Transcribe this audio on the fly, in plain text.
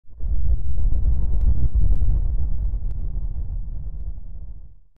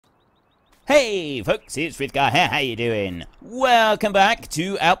Hey folks, it's Frithgar here, how you doing? Welcome back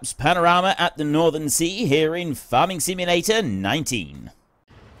to Alps Panorama at the Northern Sea here in Farming Simulator 19.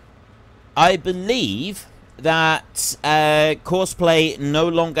 I believe that Courseplay no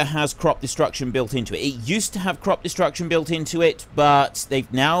longer has crop destruction built into it. It used to have crop destruction built into it, but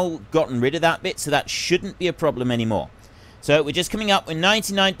they've now gotten rid of that bit, so that shouldn't be a problem anymore. So we're just coming up with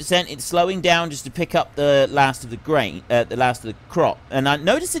 99%. It's slowing down just to pick up the last of the grain, the last of the crop. And I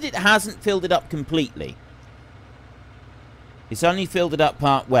noticed that it hasn't filled it up completely. It's only filled it up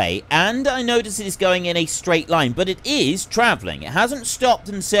part way. And I noticed it is going in a straight line, but it is traveling. It hasn't stopped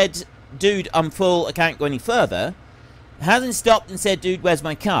and said, dude, I'm full, I can't go any further. It hasn't stopped and said, dude, where's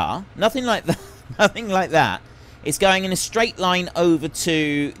my car? Nothing like that. Nothing like that. It's going in a straight line over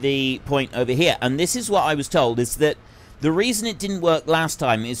to the point over here. And this is what I was told, is that the reason it didn't work last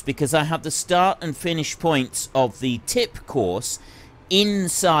time is because I had the start and finish points of the tip course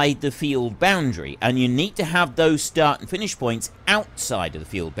inside the field boundary. And you need to have those start and finish points outside of the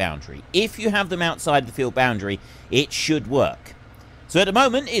field boundary. If you have them outside the field boundary, it should work. So at the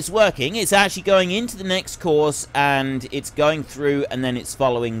moment, it's working. It's actually going into the next course, and it's going through, and then it's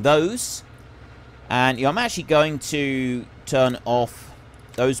following those. And I'm actually going to turn off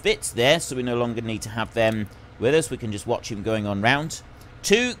those bits there, so we no longer need to have them with us. We can just watch him going on round.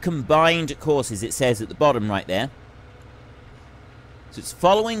 2 combined courses, it says at the bottom right there. So it's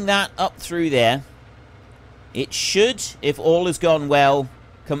following that up through there. It should, if all has gone well,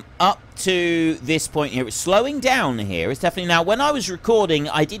 come up to this point here. It's slowing down here. It's definitely now. When I was recording,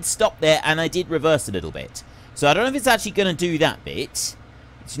 I did stop there and I did reverse a little bit. So I don't know if it's actually going to do that bit.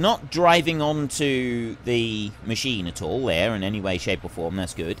 It's not driving onto the machine at all there in any way, shape or form.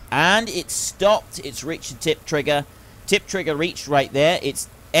 That's good. And it's stopped. It's reached the tip trigger. Tip trigger reached right there. It's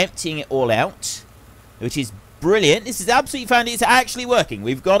emptying it all out, which is brilliant. This is absolutely fantastic. It's actually working.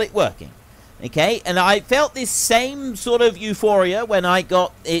 We've got it working. Okay, and I felt this same sort of euphoria when I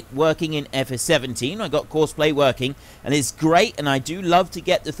got it working in FS19. I got Courseplay working, and it's great, and I do love to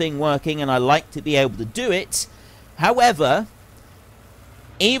get the thing working, and I like to be able to do it. However,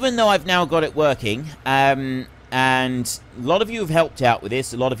 even though I've now got it working, and a lot of you have helped out with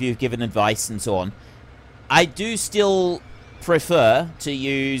this, a lot of you have given advice and so on, I do still prefer to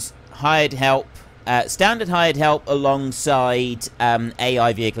use hired help, standard hired help alongside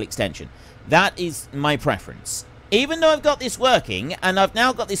AI vehicle extension. That is my preference. Even though I've got this working, and I've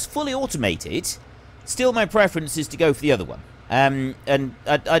now got this fully automated, still my preference is to go for the other one. And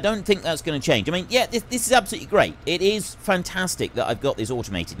I don't think that's going to change. I mean, yeah, this is absolutely great. It is fantastic that I've got this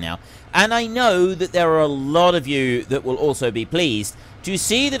automated now. And I know that there are a lot of you that will also be pleased to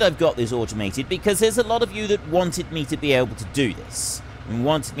see that I've got this automated, because there's a lot of you that wanted me to be able to do this and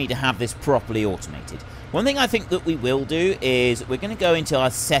wanted me to have this properly automated. One thing I think that we will do is we're going to go into our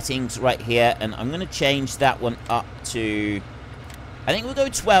settings right here, and I'm going to change that one up to, I think we'll go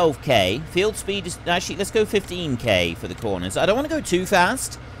 12k. Field speed is, actually, let's go 15k for the corners. I don't want to go too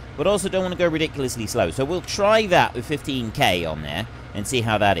fast, but also don't want to go ridiculously slow. So we'll try that with 15k on there and see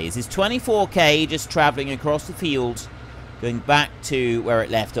how that is. It's 24k just traveling across the field, going back to where it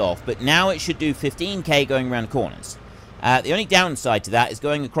left off. But now it should do 15k going around corners. The only downside to that is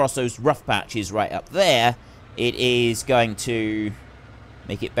going across those rough patches right up there. It is going to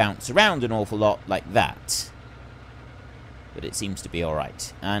make it bounce around an awful lot like that. But it seems to be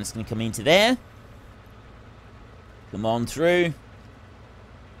alright. And it's going to come into there. Come on through.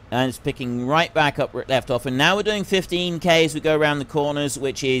 And it's picking right back up where it left off. And now we're doing 15k as we go around the corners,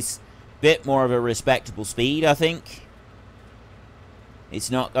 which is a bit more of a respectable speed, I think. It's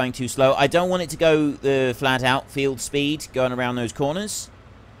not going too slow. I don't want it to go the flat-out field speed going around those corners.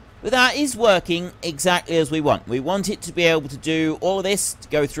 But that is working exactly as we want. We want it to be able to do all of this, to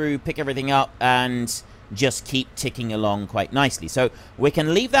go through, pick everything up, and just keep ticking along quite nicely. So we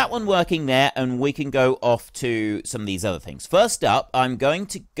can leave that one working there, and we can go off to some of these other things. First up, I'm going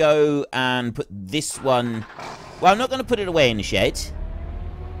to go and put this one... Well, I'm not going to put it away in the shed.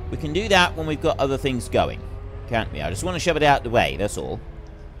 We can do that when we've got other things going. Can't we? I just want to shove it out the way, that's all.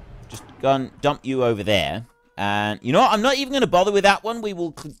 Just go and dump you over there. And, you know what? I'm not even going to bother with that one. We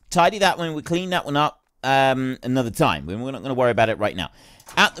will tidy that one. We'll clean that one up another time. We're not going to worry about it right now.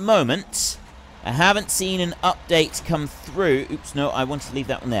 At the moment, I haven't seen an update come through. Oops, no, I wanted to leave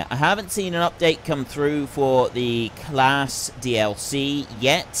that one there. I haven't seen an update come through for the class DLC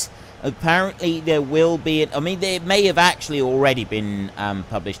yet. Apparently, there will be... I mean, they may have actually already been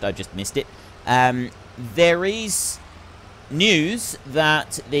published. I just missed it. There is news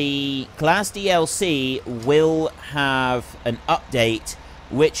that the class DLC will have an update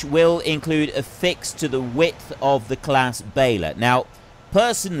which will include a fix to the width of the class baler. Now,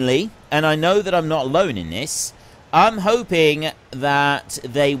 personally, and I know that I'm not alone in this, I'm hoping that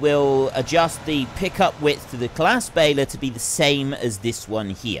they will adjust the pickup width to the class baler to be the same as this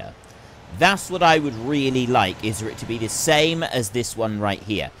one here. That's what I would really like, is for it to be the same as this one right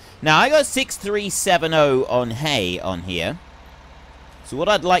here. Now, I got 6370 on hay on here. So what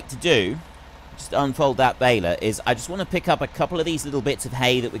I'd like to do, just unfold that baler, is I just want to pick up a couple of these little bits of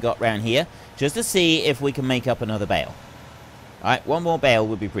hay that we got around here, just to see if we can make up another bale. Alright, one more bale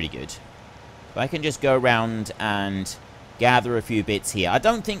would be pretty good. If I can just go around and gather a few bits here. I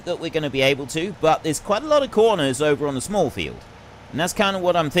don't think that we're going to be able to, but there's quite a lot of corners over on the small field. And that's kind of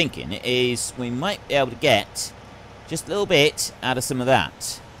what I'm thinking, is we might be able to get just a little bit out of some of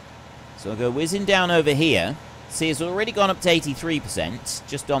that. So I'll go whizzing down over here. See, it's already gone up to 83%,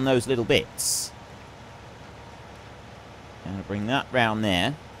 just on those little bits. And I'll bring that round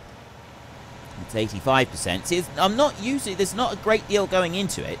there. It's 85%. See, I'm not using, there's not a great deal going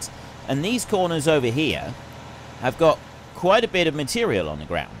into it. And these corners over here have got quite a bit of material on the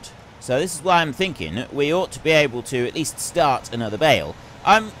ground. So this is why I'm thinking we ought to be able to at least start another bale.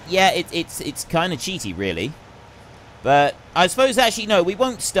 Yeah, it's kind of cheaty, really. But I suppose, actually, no, we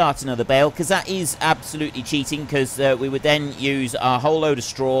won't start another bale, because that is absolutely cheating, because we would then use our whole load of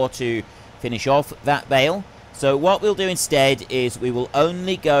straw to finish off that bale. So what we'll do instead is we will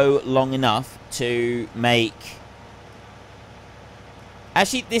only go long enough to make...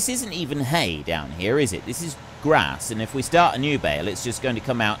 Actually, this isn't even hay down here, is it? This is grass, and if we start a new bale, it's just going to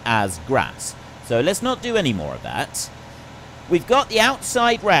come out as grass. So let's not do any more of that. We've got the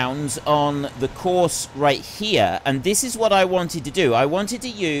outside rounds on the course right here, and this is what I wanted to do. I wanted to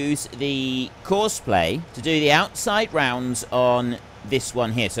use the Courseplay to do the outside rounds on this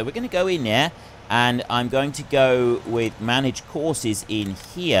one here. So we're going to go in there, and I'm going to go with manage courses in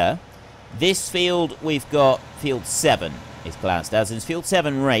here. This field, we've got field 7 is classed as, and it's field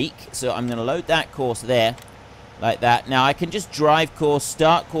 7 rake, so I'm going to load that course there, like that. Now I can just drive course,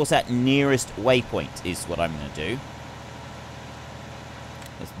 start course at nearest waypoint is what I'm going to do.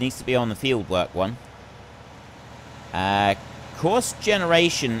 This needs to be on the field work one. Course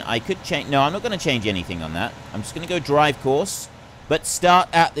generation, I could change. No, I'm not going to change anything on that. I'm just going to go drive course, but start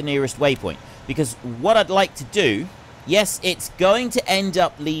at the nearest waypoint. Because what I'd like to do, yes, it's going to end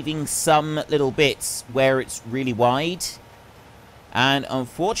up leaving some little bits where it's really wide. And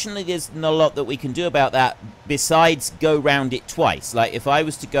unfortunately, there's not a lot that we can do about that besides go round it twice. Like, if I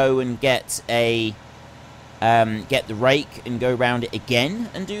was to go and get a... get the rake and go round it again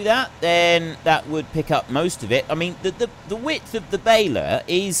and do that, then that would pick up most of it. I mean, the width of the baler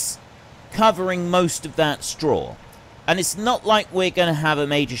is covering most of that straw. And it's not like we're going to have a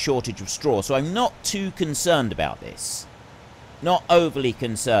major shortage of straw, so I'm not too concerned about this. Not overly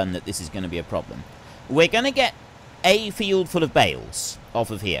concerned that this is going to be a problem. We're going to get a field full of bales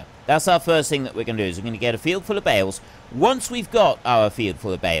off of here. That's our first thing that we're going to do, is we're going to get a field full of bales. Once we've got our field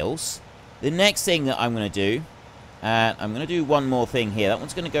full of bales, the next thing that I'm going to do, I'm going to do one more thing here. That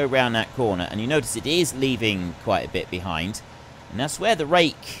one's going to go around that corner, and you notice it is leaving quite a bit behind. And that's where the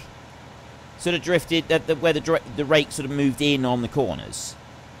rake sort of drifted, where the rake sort of moved in on the corners.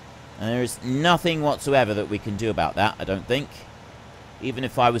 And there is nothing whatsoever that we can do about that, I don't think. Even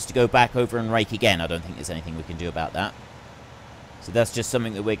if I was to go back over and rake again, I don't think there's anything we can do about that. So that's just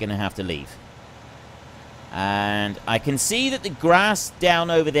something that we're going to have to leave. And I can see that the grass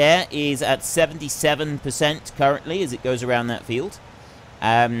down over there is at 77% currently as it goes around that field.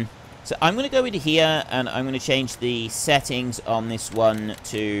 So I'm going to go into here and I'm going to change the settings on this one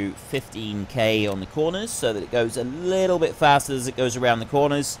to 15k on the corners so that it goes a little bit faster as it goes around the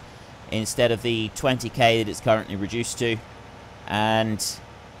corners instead of the 20k that it's currently reduced to. And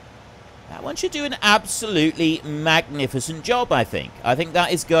that one should do an absolutely magnificent job, I think. I think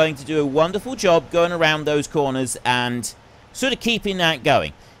that is going to do a wonderful job going around those corners and sort of keeping that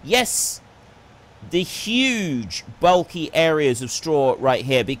going. Yes, the huge, bulky areas of straw right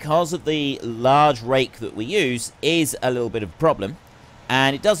here, because of the large rake that we use, is a little bit of a problem.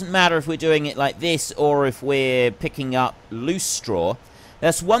 And it doesn't matter if we're doing it like this or if we're picking up loose straw.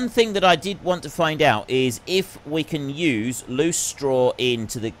 That's one thing that I did want to find out, is if we can use loose straw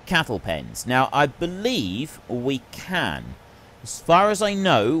into the cattle pens. Now, I believe we can. As far as I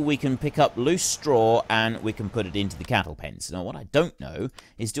know, we can pick up loose straw and we can put it into the cattle pens. Now, what I don't know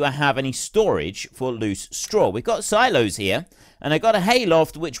is, do I have any storage for loose straw? We've got silos here, and I've got a hay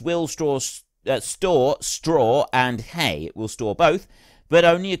loft which will store straw and hay. It will store both, but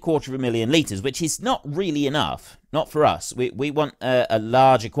only 250,000 litres, which is not really enough. Not for us. We want a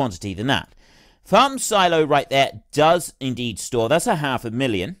larger quantity than that. Farm silo right there does indeed store. That's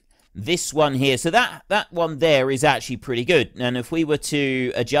 500,000. this one here. So that one there is actually pretty good. And if we were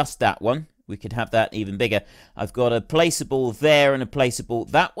to adjust that one, we could have that even bigger. I've got a placeable there and a placeable.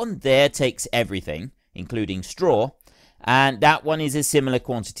 That one there takes everything, including straw. And that one is a similar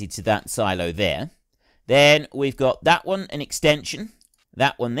quantity to that silo there. Then we've got that one, an extension.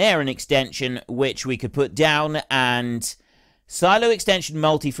 That one there, an extension, which we could put down. And silo extension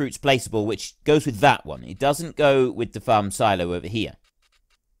multi-fruits placeable, which goes with that one. It doesn't go with the farm silo over here.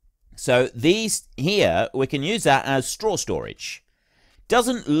 So these here, we can use that as straw storage.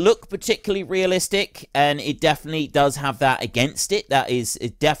 Doesn't look particularly realistic, and it definitely does have that against it. That is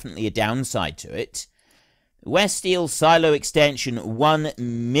definitely a downside to it. West Steel Silo Extension, 1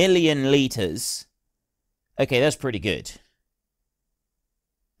 million litres. Okay, that's pretty good.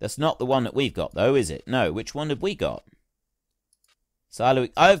 That's not the one that we've got, though, is it? No, which one have we got? Silo.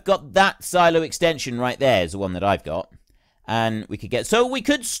 I've got that silo extension right there is the one that I've got. And we could get... So we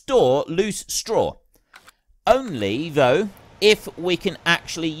could store loose straw. Only, though, if we can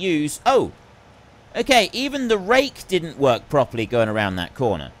actually use... Oh! Okay, even the rake didn't work properly going around that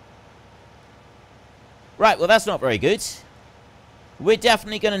corner. Right, well, that's not very good. We're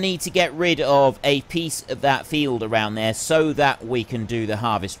definitely going to need to get rid of a piece of that field around there so that we can do the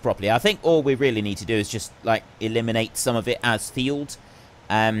harvest properly. I think all we really need to do is just, like, eliminate some of it as field.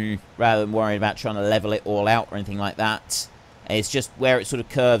 Rather than worrying about trying to level it all out or anything like that. It's just where it sort of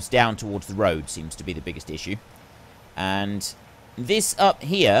curves down towards the road seems to be the biggest issue. And this up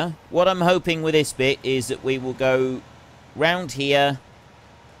here, what I'm hoping with this bit is that we will go round here.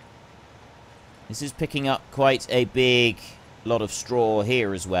 This is picking up quite a big lot of straw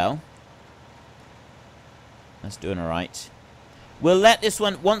here as well. That's doing alright. We'll let this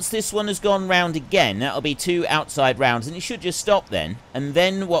one, once this one has gone round again, that'll be 2 outside rounds, and it should just stop then. And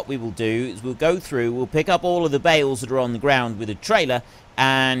then what we will do is we'll go through, we'll pick up all of the bales that are on the ground with a trailer,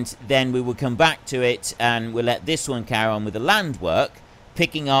 and then we will come back to it, and we'll let this one carry on with the land work,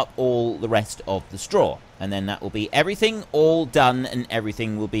 picking up all the rest of the straw. And then that will be everything all done, and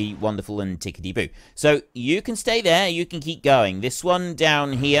everything will be wonderful and tickety-boo. So you can stay there, you can keep going. This one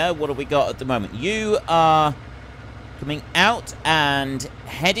down here, what have we got at the moment? You are coming out and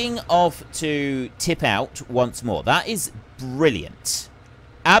heading off to tip out once more. That is brilliant.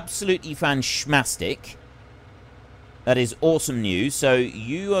 Absolutely fantastic. That is awesome news. So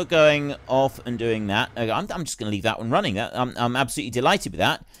you are going off and doing that. I'm just going to leave that one running. I'm absolutely delighted with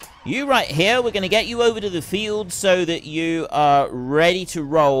that. You right here, we're going to get you over to the field so that you are ready to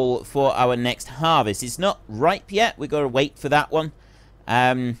roll for our next harvest. It's not ripe yet. We've got to wait for that one.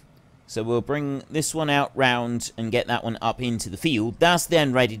 So we'll bring this one out round and get that one up into the field. That's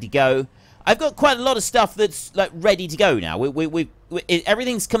then ready to go. I've got quite a lot of stuff that's like ready to go now.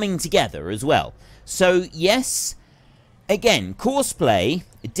 Everything's coming together as well. So yes, again, Courseplay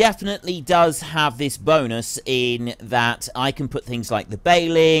definitely does have this bonus in that I can put things like the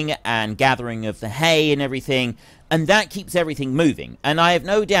baling and gathering of the hay and everything, and that keeps everything moving. And I have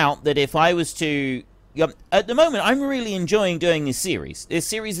no doubt that if I was to... at the moment, I'm really enjoying doing this series. This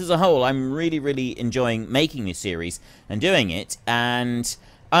series as a whole, I'm really, really enjoying making this series and doing it. And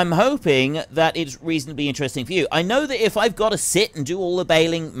I'm hoping that it's reasonably interesting for you. I know that if I've got to sit and do all the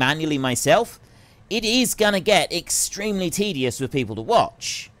baling manually myself, it is going to get extremely tedious for people to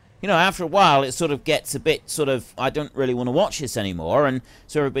watch. You know, after a while, it sort of gets a bit sort of, I don't really want to watch this anymore, and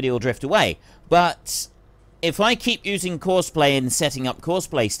so everybody will drift away. But if I keep using Courseplay and setting up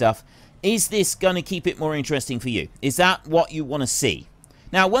Courseplay stuff, is this going to keep it more interesting for you? Is that what you want to see?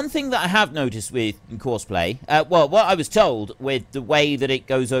 Now, one thing that I have noticed with Courseplay, well, what I was told with the way that it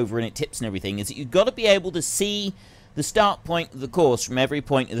goes over and it tips and everything, is that you've got to be able to see the start point of the course from every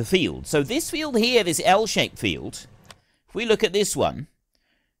point of the field. So this field here, this L-shaped field, if we look at this one,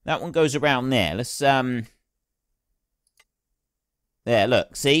 that one goes around there. Let's, there,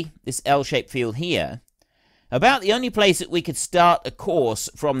 look, see? This L-shaped field here. About the only place that we could start a course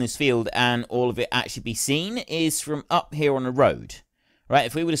from this field and all of it actually be seen is from up here on the road. Right,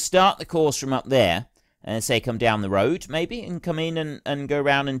 if we were to start the course from up there, and say come down the road, maybe, and come in and go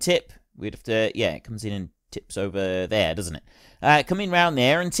around and tip, we'd have to, yeah, it comes in and tips over there, doesn't it? Come in round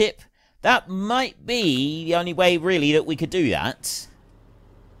there and tip. That might be the only way, really, that we could do that.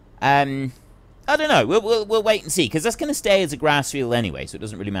 I don't know. We'll wait and see, because that's going to stay as a grass field anyway, so it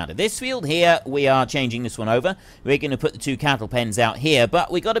doesn't really matter. This field here, we are changing this one over. We're going to put the 2 cattle pens out here,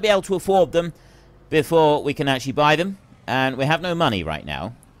 but we've got to be able to afford them before we can actually buy them, and we have no money right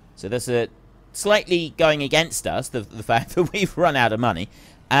now. So that's slightly going against us, the fact that we've run out of money.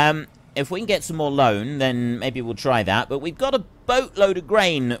 If we can get some more loan, then maybe we'll try that. But we've got a boatload of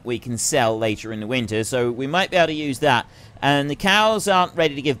grain that we can sell later in the winter, so we might be able to use that. And the cows aren't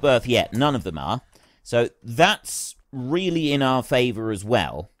ready to give birth yet. None of them are. So that's really in our favor as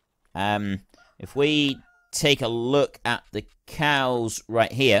well. If we take a look at the cows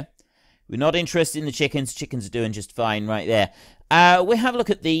right here, we're not interested in the chickens. Chickens are doing just fine right there. We have a look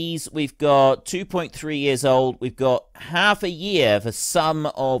at these. We've got 2.3 years old. We've got half a year for some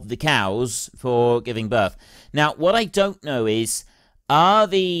of the cows for giving birth. Now, what I don't know is, are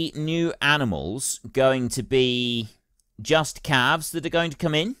the new animals going to be just calves that are going to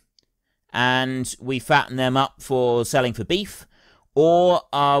come in and we fatten them up for selling for beef? Or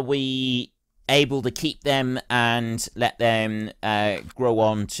are we able to keep them and let them grow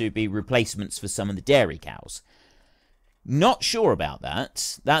on to be replacements for some of the dairy cows? Not sure about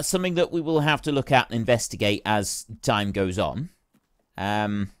that. That's something that we will have to look at and investigate as time goes on.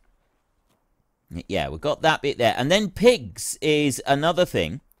 Yeah, we've got that bit there. And then pigs is another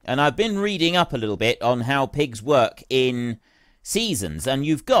thing. And I've been reading up a little bit on how pigs work in seasons. And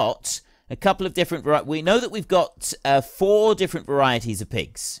you've got a couple of different varieties. We know that we've got 4 different varieties of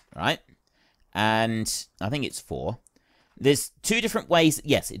pigs, right? And I think it's 4. There's 2 different ways.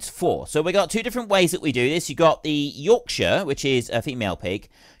 Yes, it's 4. So we got 2 different ways that we do this. You got the Yorkshire, which is a female pig.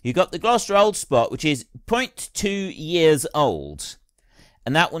 You got the Gloucester Old Spot, which is 0.2 years old.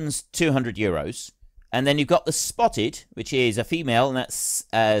 And that one's €200. And then you've got the Spotted, which is a female, and that's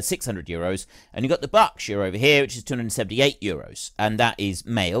 €600. And you've got the Berkshire over here, which is €278. And that is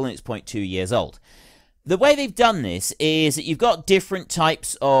male, and it's 0.2 years old. The way they've done this is that you've got different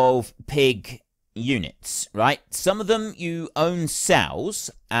types of pig units, right? Some of them you own sows,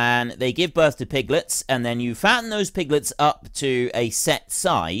 and they give birth to piglets, and then you fatten those piglets up to a set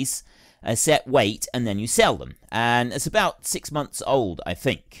size, a set weight, and then you sell them. And it's about 6 months old, I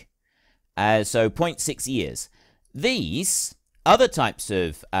think. So 0.6 years. These other types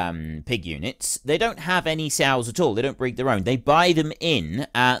of pig units, they don't have any sows at all. They don't breed their own. They buy them in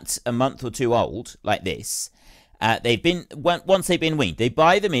at a month or 2 old, like this. Once they've been weaned. They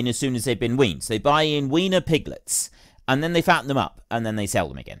buy them in as soon as they've been weaned. So they buy in weaner piglets, and then they fatten them up, and then they sell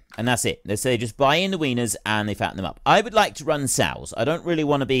them again. And that's it. They just buy in the weaners, and they fatten them up. I would like to run sows. I don't really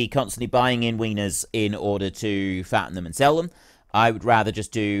want to be constantly buying in weaners in order to fatten them and sell them. I would rather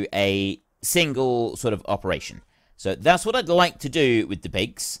just do a single sort of operation. So that's what I'd like to do with the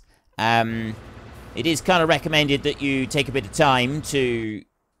pigs. It is kind of recommended that you take a bit of time to...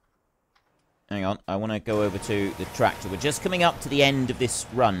 Hang on, I want to go over to the tractor. We're just coming up to the end of this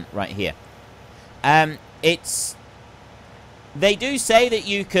run right here. They do say that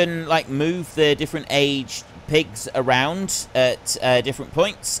you can, like, move the different aged pigs around at different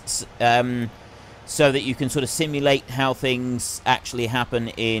points, so that you can sort of simulate how things actually happen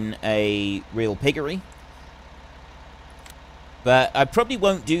in a real piggery. But I probably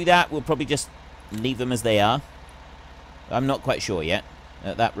won't do that. We'll probably just leave them as they are. I'm not quite sure yet.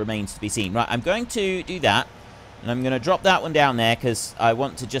 That remains to be seen. Right, I'm going to do that. And I'm going to drop that one down there because I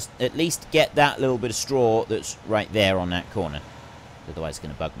want to just at least get that little bit of straw that's right there on that corner. Otherwise it's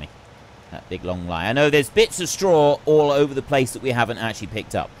going to bug me. That big long line. I know there's bits of straw all over the place that we haven't actually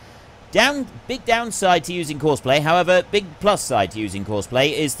picked up. Big downside to using Courseplay, however, big plus side to using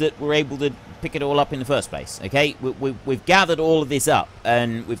Courseplay is that we're able to pick it all up in the first place, okay? We've gathered all of this up,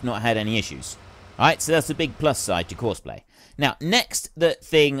 and we've not had any issues. Alright, so that's the big plus side to Courseplay. Now, next the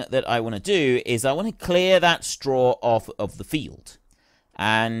thing that I want to do is I want to clear that straw off of the field.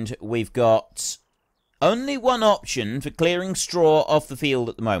 And we've got only one option for clearing straw off the field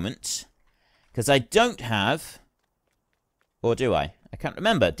at the moment. Because I don't have... Or do I? I can't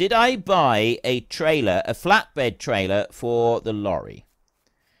remember. Did I buy a trailer, a flatbed trailer for the lorry?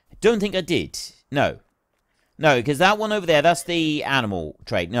 I don't think I did. No. No, because that one over there, that's the animal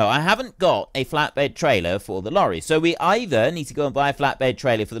trade. No, I haven't got a flatbed trailer for the lorry. So we either need to go and buy a flatbed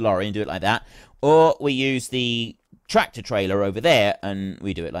trailer for the lorry and do it like that, or we use the tractor trailer over there and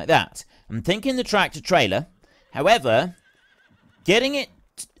we do it like that. I'm thinking the tractor trailer. However, getting it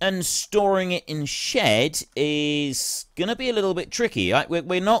and storing it in shed is going to be a little bit tricky. Right?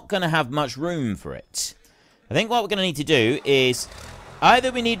 We're not going to have much room for it. I think what we're going to need to do is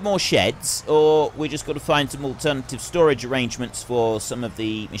either we need more sheds, or we just got to find some alternative storage arrangements for some of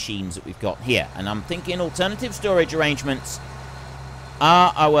the machines that we've got here. And I'm thinking alternative storage arrangements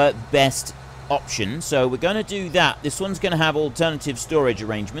are our best option. So we're going to do that. This one's going to have alternative storage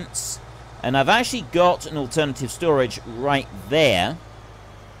arrangements. And I've actually got an alternative storage right there,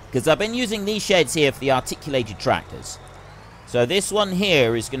 because I've been using these sheds here for the articulated tractors. So this one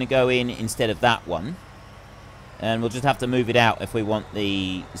here is going to go in instead of that one. And we'll just have to move it out if we want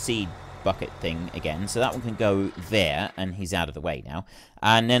the seed bucket thing again. So that one can go there, and he's out of the way now.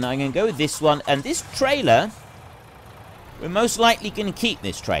 And then I'm going to go with this one. And this trailer, we're most likely going to keep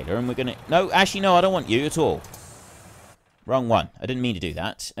this trailer. And we're going to... No, actually, no, I don't want you at all. Wrong one. I didn't mean to do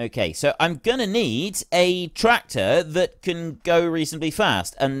that. Okay, so I'm going to need a tractor that can go reasonably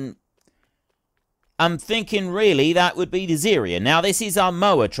fast. And I'm thinking, really, that would be the Xerion. Now, this is our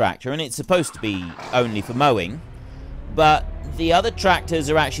mower tractor, and it's supposed to be only for mowing. But the other tractors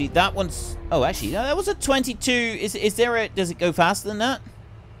are actually... That one's... Oh, actually, no, that was a 22... Is there a... Does it go faster than that?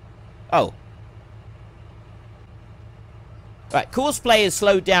 Oh. Right, Courseplay has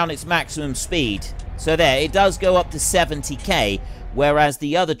slowed down its maximum speed. So there, it does go up to 70k. Whereas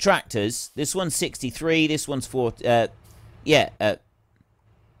the other tractors... This one's 63, this one's 40...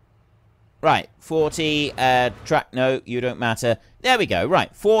 Right, 40... No, you don't matter. There we go,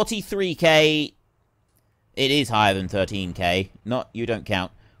 right. 43k... It is higher than 13k. Not, you don't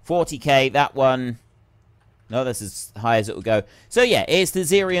count. 40k, that one... No, that's as high as it will go. So yeah, it's the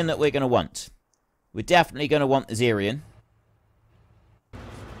Xerion that we're going to want. We're definitely going to want the Xerion.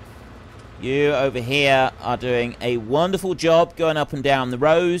 You over here are doing a wonderful job going up and down the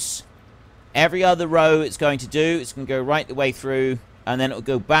rows. Every other row it's going to do, it's going to go right the way through, and then it'll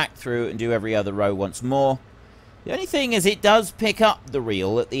go back through and do every other row once more. The only thing is it does pick up the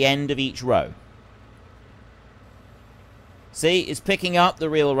reel at the end of each row. See, it's picking up the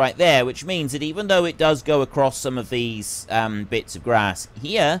reel right there, which means that even though it does go across some of these bits of grass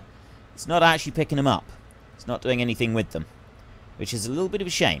here, it's not actually picking them up. It's not doing anything with them, which is a little bit of a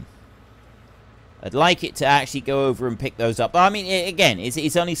shame. I'd like it to actually go over and pick those up. But, I mean, again,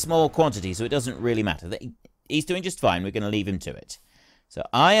 it's only small quantity, so it doesn't really matter. He's doing just fine. We're going to leave him to it. So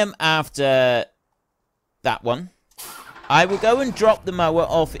I am after that one. I will go and drop the mower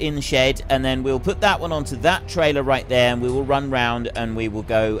off in the shed, and then we'll put that one onto that trailer right there, and we will run round, and we will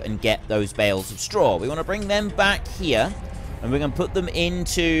go and get those bales of straw. We want to bring them back here, and we're going to put them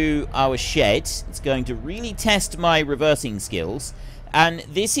into our shed. It's going to really test my reversing skills, and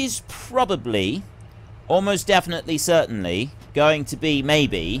this is probably, almost definitely, certainly, going to be,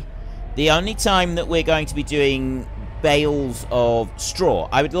 maybe, the only time that we're going to be doing bales of straw.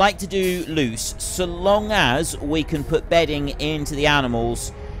 I would like to do loose, so long as we can put bedding into the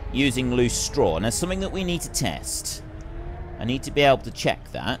animals using loose straw. And that's something that we need to test. I need to be able to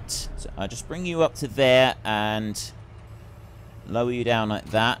check that. So I'll just bring you up to there and lower you down like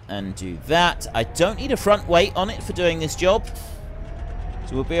that and do that. I don't need a front weight on it for doing this job,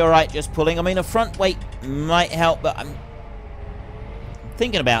 so we'll be alright just pulling. I mean, a front weight might help, but I'm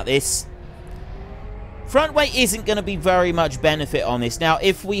thinking about this. Front weight isn't going to be very much benefit on this. Now,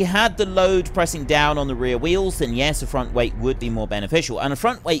 if we had the load pressing down on the rear wheels, then yes, a front weight would be more beneficial. And a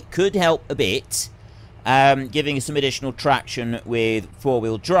front weight could help a bit, giving us some additional traction with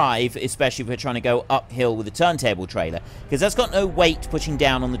four-wheel drive, especially if we're trying to go uphill with a turntable trailer, because that's got no weight pushing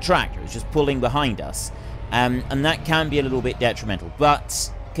down on the tractor. It's just pulling behind us, and that can be a little bit detrimental.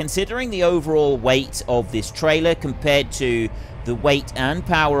 But considering the overall weight of this trailer compared to the weight and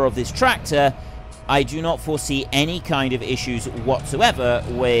power of this tractor, I do not foresee any kind of issues whatsoever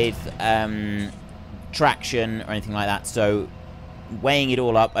with traction or anything like that. So, weighing it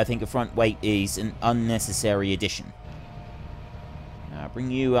all up, I think a front weight is an unnecessary addition. Now, I'll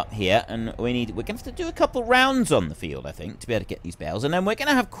bring you up here, and we're going to have to do a couple rounds on the field, I think, to be able to get these bales. And then we're going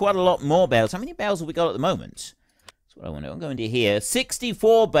to have quite a lot more bales. How many bales have we got at the moment? That's what I want to do. I'm going to here.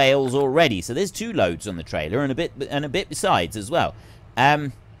 64 bales already. So there's 2 loads on the trailer, and a bit besides as well.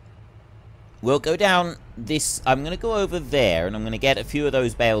 We'll go down this... I'm going to go over there, and I'm going to get a few of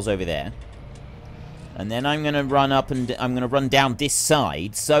those bales over there. And then I'm going to run up, and I'm going to run down this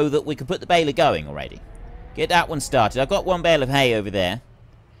side so that we can put the baler going already. Get that one started. I've got 1 bale of hay over there.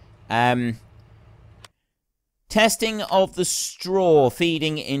 Testing of the straw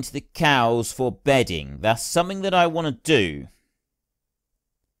feeding into the cows for bedding. That's something that I want to do.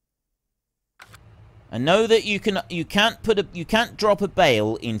 I know that you can't drop a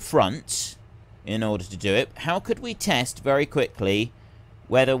bale in front in order to do it. How could we test very quickly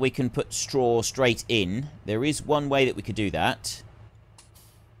whether we can put straw straight in? There is one way that we could do that.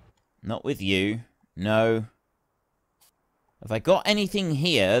 Not with you. No. Have I got anything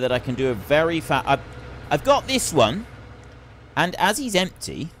here that I can do a very fast... I've got this one. And as he's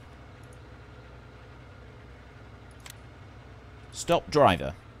empty... Stop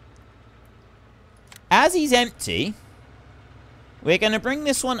driver. As he's empty, we're going to bring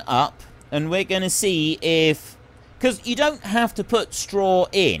this one up, and we're going to see if... Because you don't have to put straw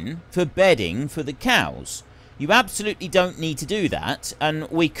in for bedding for the cows. You absolutely don't need to do that, and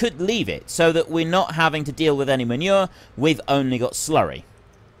we could leave it so that we're not having to deal with any manure. We've only got slurry.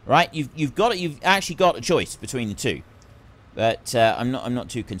 right? You've actually got a choice between the two. But I'm not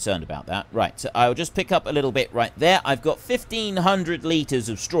too concerned about that. Right, so I'll just pick up a little bit right there. I've got 1,500 litres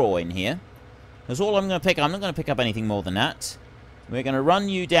of straw in here. That's all I'm going to pick up. I'm not going to pick up anything more than that. We're going to run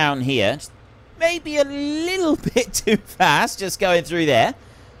you down here. Maybe a little bit too fast, just going through there.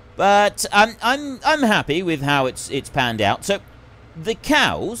 But I'm happy with how it's panned out. So the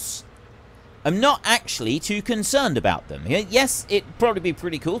cows, I'm not actually too concerned about them. Yes, it'd probably be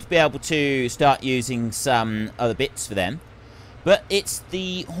pretty cool to be able to start using some other bits for them. But it's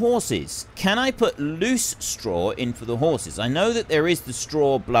the horses. Can I put loose straw in for the horses? I know that there is the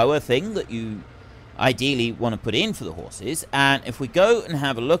straw blower thing that you ideally want to put in for the horses. And if we go and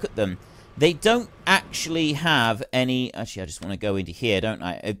have a look at them, they don't actually have any... Actually, I just want to go into here, don't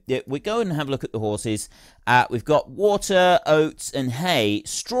I? We go and have a look at the horses. We've got water, oats, and hay.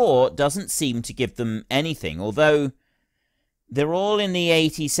 Straw doesn't seem to give them anything, although they're all in the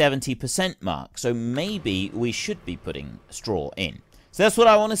 80-70% mark. So maybe we should be putting straw in. So that's what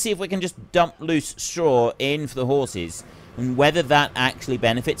I want to see, if we can just dump loose straw in for the horses, and whether that actually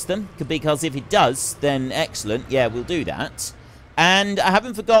benefits them. Because if it does, then excellent. Yeah, we'll do that. And I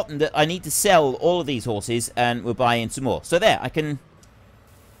haven't forgotten that I need to sell all of these horses, and we'll buy in some more. So there, I can...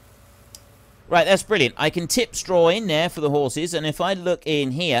 Right, that's brilliant. I can tip straw in there for the horses, and if I look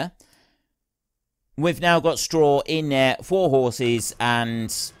in here, we've now got straw in there for horses, and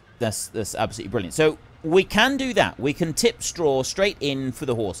that's absolutely brilliant. So we can do that. We can tip straw straight in for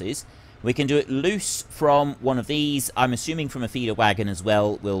the horses. We can do it loose from one of these. I'm assuming from a feeder wagon as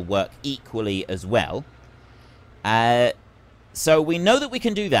well will work equally as well. So we know that we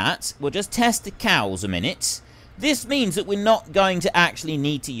can do that. We'll just test the cows a minute. This means that we're not going to actually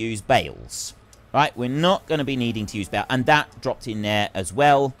need to use bales. Right? We're not going to be needing to use bales. And that dropped in there as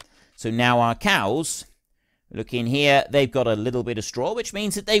well. So now our cows, look in here, they've got a little bit of straw, which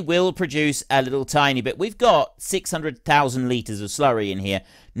means that they will produce a little tiny bit. We've got 600,000 litres of slurry in here.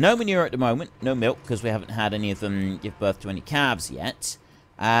 No manure at the moment. No milk, because we haven't had any of them give birth to any calves yet.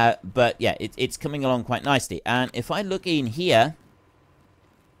 But yeah, it's coming along quite nicely. And if I look in here,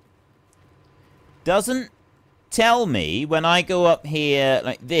 doesn't tell me when I go up here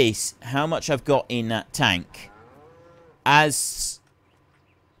like this how much I've got in that tank as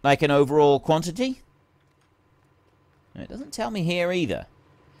like an overall quantity. It doesn't tell me here either.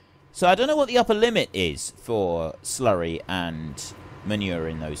 So I don't know what the upper limit is for slurry and manure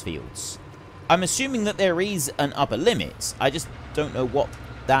in those fields. I'm assuming that there is an upper limit. I just don't know what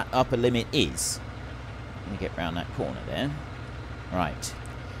that upper limit is. Let me get around that corner there. Right.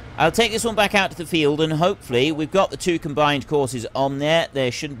 I'll take this one back out to the field, and hopefully we've got the two combined courses on there.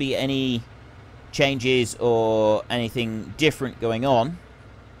 There shouldn't be any changes or anything different going on.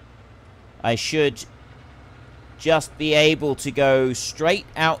 I should just be able to go straight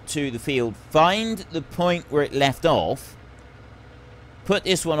out to the field, find the point where it left off, put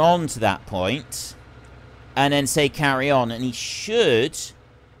this one on to that point, and then say carry on, and he should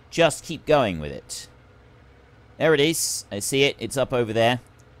just keep going with it. There it is. I see it. It's up over there.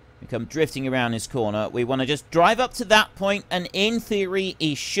 We come drifting around this corner. We want to just drive up to that point, and in theory,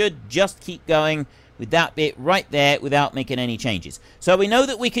 he should just keep going with that bit right there without making any changes. So we know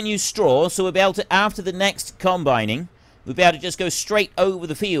that we can use straw, so we'll be able to, after the next combining, we'll be able to just go straight over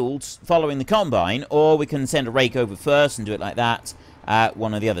the fields following the combine, or we can send a rake over first and do it like that,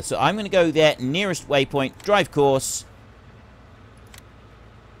 one or the other. So I'm going to go there, nearest waypoint, drive course,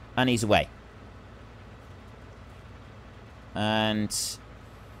 and he's away. And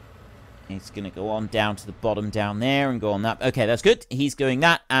he's going to go on down to the bottom down there and go on that. Okay, that's good. He's doing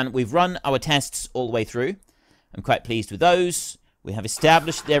that, and we've run our tests all the way through. I'm quite pleased with those. We have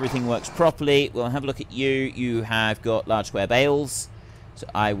established that everything works properly. We'll have a look at you. You have got large square bales. So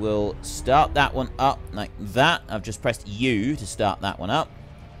I will start that one up like that. I've just pressed U to start that one up.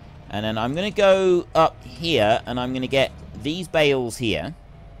 And then I'm going to go up here, and I'm going to get these bales here.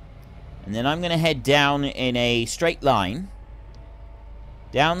 And then I'm going to head down in a straight line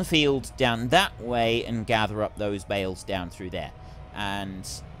down the field, down that way, and gather up those bales down through there. And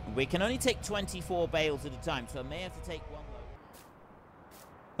we can only take 24 bales at a time, so I may have to take one load.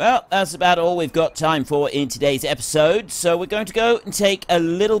 Well, that's about all we've got time for in today's episode, so we're going to go and take a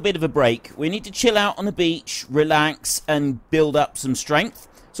little bit of a break. We need to chill out on the beach, relax, and build up some strength.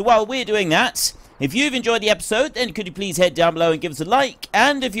 So while we're doing that, if you've enjoyed the episode, then could you please head down below and give us a like?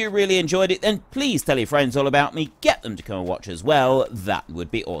 And if you really enjoyed it, then please tell your friends all about me. Get them to come and watch as well. That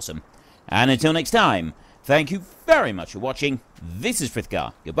would be awesome. And until next time, thank you very much for watching. This is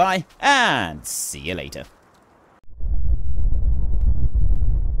Frithgar. Goodbye, and see you later.